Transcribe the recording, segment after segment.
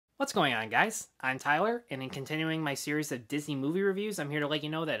What's going on, guys? I'm Tyler, and in continuing my series of Disney movie reviews, I'm here to let you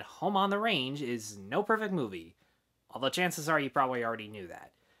know that Home on the Range is no perfect movie. Although chances are you probably already knew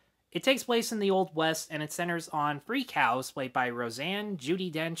that. It takes place in the Old West, and it centers on three cows played by Roseanne,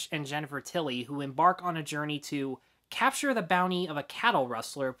 Judi Dench, and Jennifer Tilly, who embark on a journey to capture the bounty of a cattle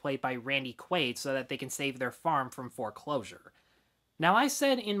rustler played by Randy Quaid so that they can save their farm from foreclosure. Now, I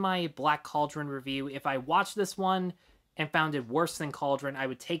said in my Black Cauldron review, if I watched this one and found it worse than Cauldron, I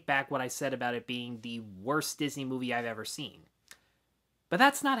would take back what I said about it being the worst Disney movie I've ever seen. But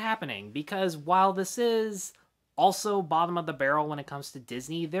that's not happening, because while this is also bottom of the barrel when it comes to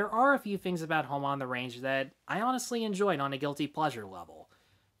Disney, there are a few things about Home on the Range that I honestly enjoyed on a guilty pleasure level.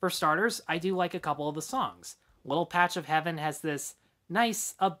 For starters, I do like a couple of the songs. Little Patch of Heaven has this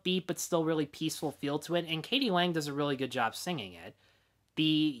nice, upbeat, but still really peaceful feel to it, and Katie Lang does a really good job singing it.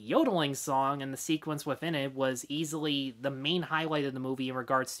 The yodeling song and the sequence within it was easily the main highlight of the movie in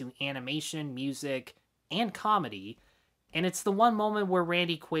regards to animation, music, and comedy. And it's the one moment where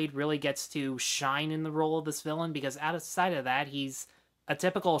Randy Quaid really gets to shine in the role of this villain, because outside of that, he's a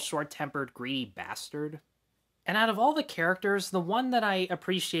typical short-tempered, greedy bastard. And out of all the characters, the one that I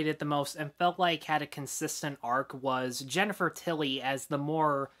appreciated the most and felt like had a consistent arc was Jennifer Tilly as the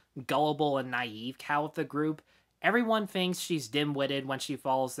more gullible and naive cow of the group. Everyone thinks she's dim-witted when she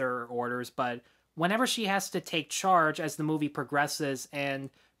follows their orders, but whenever she has to take charge as the movie progresses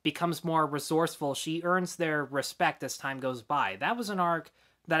and becomes more resourceful, she earns their respect as time goes by. That was an arc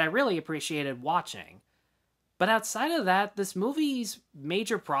that I really appreciated watching. But outside of that, this movie's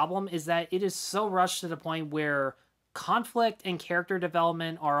major problem is that it is so rushed to the point where conflict and character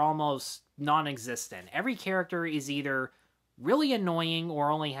development are almost non-existent. Every character is either really annoying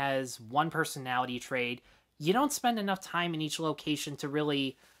or only has one personality trait. You don't spend enough time in each location to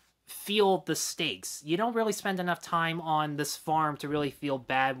really feel the stakes. You don't really spend enough time on this farm to really feel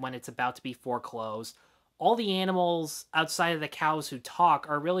bad when it's about to be foreclosed. All the animals outside of the cows who talk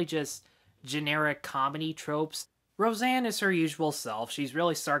are really just generic comedy tropes. Roseanne is her usual self. She's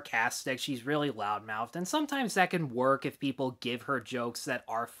really sarcastic, she's really loudmouthed, and sometimes that can work if people give her jokes that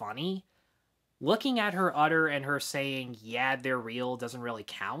are funny. Looking at her utter and her saying, "Yeah, they're real," doesn't really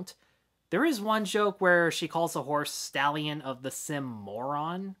count. There is one joke where she calls a horse Stallion of the Sim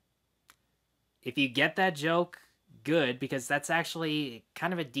moron. If you get that joke, good, because that's actually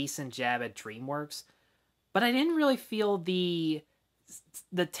kind of a decent jab at DreamWorks. But I didn't really feel the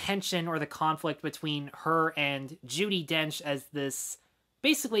tension or the conflict between her and Judi Dench as this,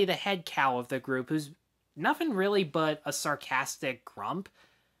 basically the head cow of the group, who's nothing really but a sarcastic grump.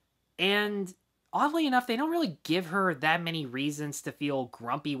 And oddly enough, they don't really give her that many reasons to feel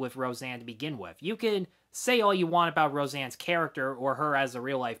grumpy with Roseanne to begin with. You can say all you want about Roseanne's character or her as a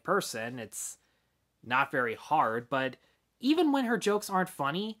real-life person. It's not very hard, but even when her jokes aren't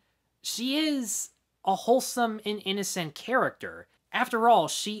funny, she is a wholesome and innocent character. After all,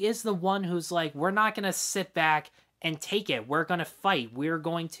 she is the one who's like, we're not going to sit back and take it. We're going to fight. We're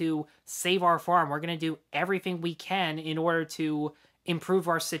going to save our farm. We're going to do everything we can in order to improve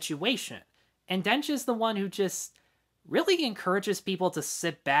our situation. And Dench is the one who just really encourages people to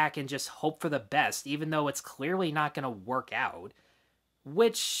sit back and just hope for the best, even though it's clearly not going to work out.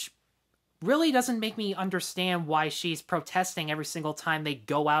 Which really doesn't make me understand why she's protesting every single time they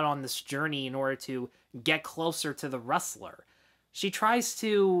go out on this journey in order to get closer to the rustler. She tries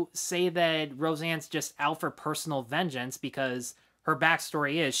to say that Roseanne's just out for personal vengeance because her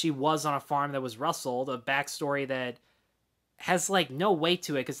backstory is she was on a farm that was rustled, a backstory that has like no weight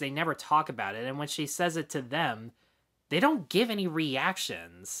to it because they never talk about it, and when she says it to them, they don't give any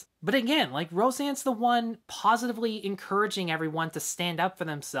reactions. But again, like, Roseanne's the one positively encouraging everyone to stand up for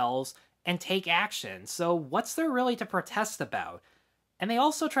themselves and take action, so what's there really to protest about? And they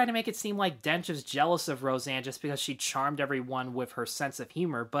also try to make it seem like Dench is jealous of Roseanne just because she charmed everyone with her sense of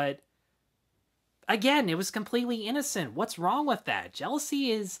humor, but again, it was completely innocent. What's wrong with that? Jealousy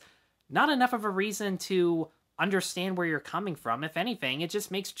is not enough of a reason to understand where you're coming from. If anything, it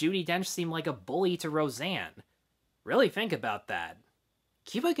just makes Judi Dench seem like a bully to Roseanne. Really think about that.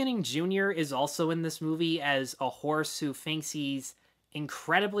 Cuba Gooding Jr. is also in this movie as a horse who thinks he's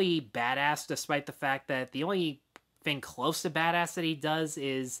incredibly badass, despite the fact that the only thing close to badass that he does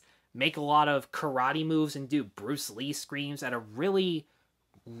is make a lot of karate moves and do Bruce Lee screams at a really,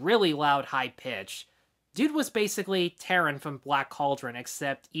 really loud high pitch. Dude was basically Taran from Black Cauldron,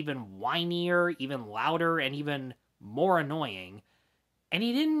 except even whinier, even louder, and even more annoying. And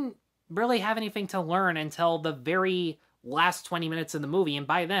he didn't really have anything to learn until the very last 20 minutes of the movie, and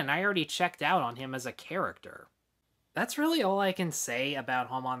by then I already checked out on him as a character. That's really all I can say about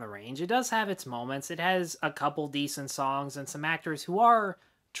Home on the Range. It does have its moments. It has a couple decent songs and some actors who are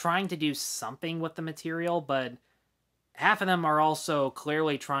trying to do something with the material, but half of them are also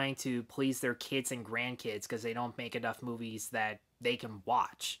clearly trying to please their kids and grandkids because they don't make enough movies that they can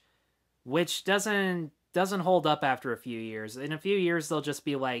watch, which doesn't hold up after a few years. In a few years, they'll just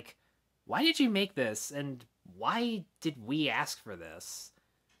be like, why did you make this? And why did we ask for this?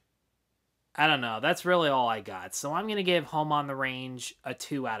 I don't know. That's really all I got. So I'm going to give Home on the Range a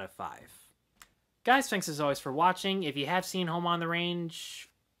 2 out of 5. Guys, thanks as always for watching. If you have seen Home on the Range,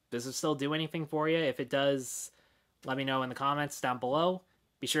 does it still do anything for you? If it does, let me know in the comments down below.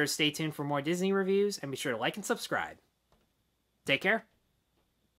 Be sure to stay tuned for more Disney reviews, and be sure to like and subscribe. Take care.